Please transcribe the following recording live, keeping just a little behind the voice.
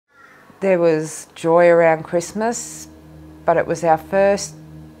There was joy around Christmas, but it was our first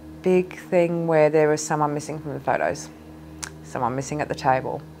big thing where there was someone missing from the photos. Someone missing at the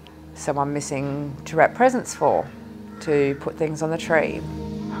table. Someone missing to wrap presents for, to put things on the tree.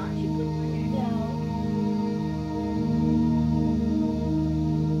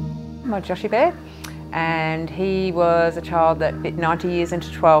 My Joshy Bear, and he was a child that fit 90 years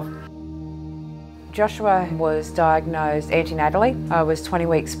into 12. Joshua was diagnosed antenatally. I was 20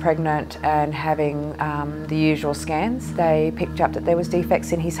 weeks pregnant and having the usual scans. They picked up that there was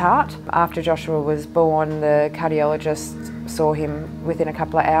defects in his heart. After Joshua was born, the cardiologist saw him within a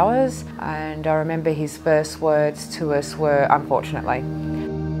couple of hours, and I remember his first words to us were, "Unfortunately."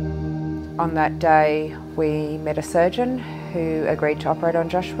 On that day, we met a surgeon who agreed to operate on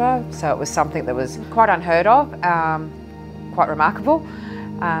Joshua, so it was something that was quite unheard of, quite remarkable,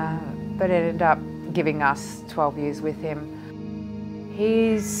 but it ended up giving us 12 years with him.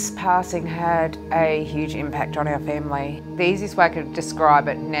 His passing had a huge impact on our family. The easiest way I could describe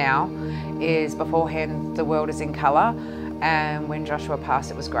it now is beforehand the world is in colour, and when Joshua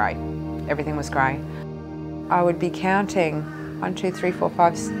passed it was grey. Everything was grey. I would be counting 1, 2, 3, 4,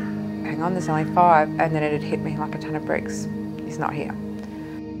 5, hang on, there's only 5, and then it'd hit me like a ton of bricks. He's not here.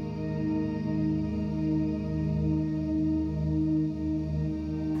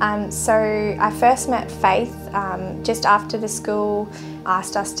 So I first met Faith just after the school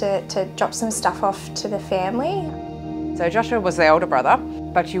asked us to drop some stuff off to the family. So Joshua was the older brother,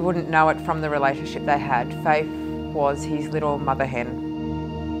 but you wouldn't know it from the relationship they had. Faith was his little mother hen.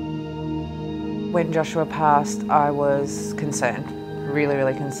 When Joshua passed, I was concerned, really,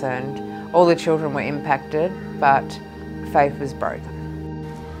 really concerned. All the children were impacted, but Faith was broken.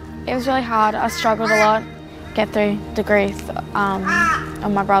 It was really hard. I struggled a lot, get through the grief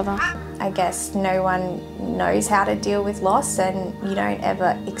of my brother. I guess no one knows how to deal with loss, and you don't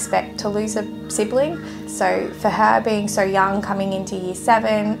ever expect to lose a sibling. So for her being so young, coming into year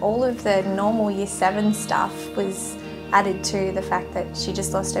 7, all of the normal year 7 stuff was added to the fact that she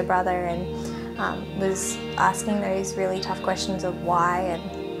just lost her brother, and was asking those really tough questions of why and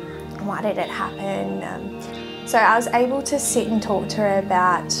why did it happen. So I was able to sit and talk to her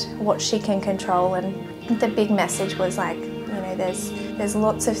about what she can control, and the big message was like, you know, there's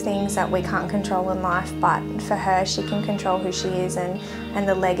lots of things that we can't control in life, but for her, she can control who she is and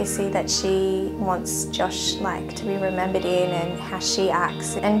the legacy that she wants Josh to be remembered in, and how she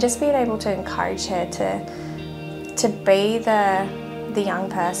acts, and just being able to encourage her to be the young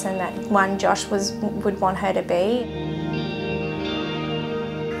person that Josh would want her to be.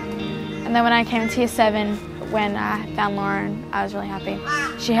 And then when I came to year 7, when I found Lauren, I was really happy.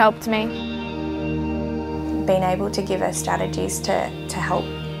 She helped me. Being able to give her strategies to help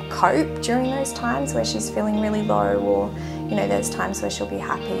cope during those times where she's feeling really low, or you know, there's times where she'll be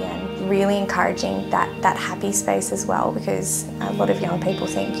happy, and really encouraging that happy space as well, because a lot of young people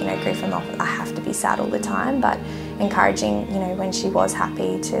think, you know, grief and loss, I have to be sad all the time, but encouraging, you know, when she was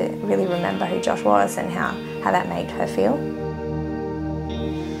happy, to really remember who Josh was and how that made her feel.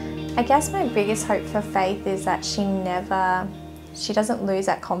 I guess my biggest hope for Faith is that she doesn't lose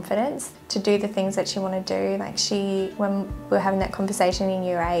that confidence to do the things that she wanted to do. When we were having that conversation in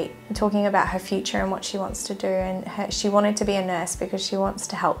year 8, talking about her future and what she wants to do, and she wanted to be a nurse because she wants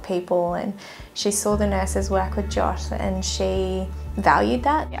to help people, and she saw the nurses work with Josh and she valued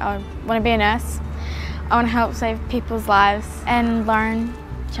that. I want to be a nurse. I want to help save people's lives, and Lauren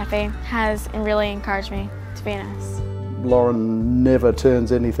Chaffee has really encouraged me to be a nurse. Lauren never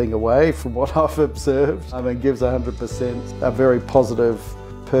turns anything away from what I've observed. Gives 100%. A very positive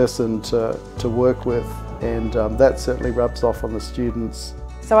person to work with, and that certainly rubs off on the students.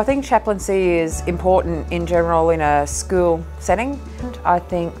 So I think chaplaincy is important in general in a school setting. I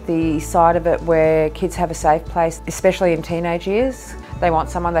think the side of it where kids have a safe place, especially in teenage years, they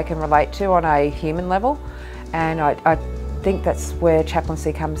want someone they can relate to on a human level, and I think that's where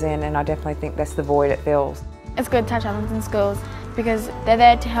chaplaincy comes in, and I definitely think that's the void it fills. It's good to have chaplains in schools because they're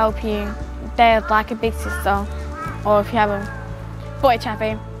there to help you. They're like a big sister, or if you have a boy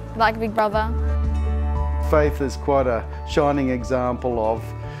chappie, like a big brother. Faith is quite a shining example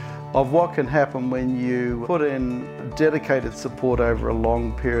of what can happen when you put in dedicated support over a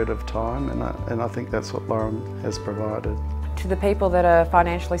long period of time, and I think that's what Lauren has provided. To the people that are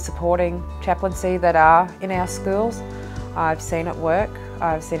financially supporting chaplaincy that are in our schools, I've seen it work,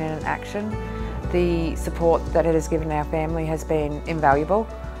 I've seen it in action. The support that it has given our family has been invaluable.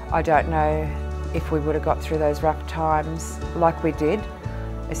 I don't know if we would have got through those rough times like we did,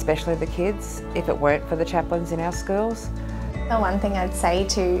 especially the kids, if it weren't for the chaplains in our schools. The one thing I'd say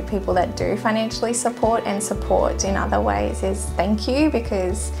to people that do financially support and support in other ways is thank you,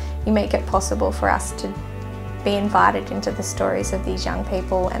 because you make it possible for us to be invited into the stories of these young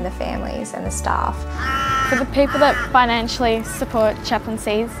people and the families and the staff. For the people that financially support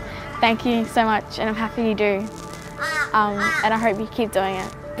Chaplaincies, thank you so much, and I'm happy you do. And I hope you keep doing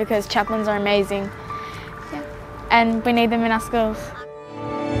it, because chaplains are amazing. Yeah. And we need them in our schools.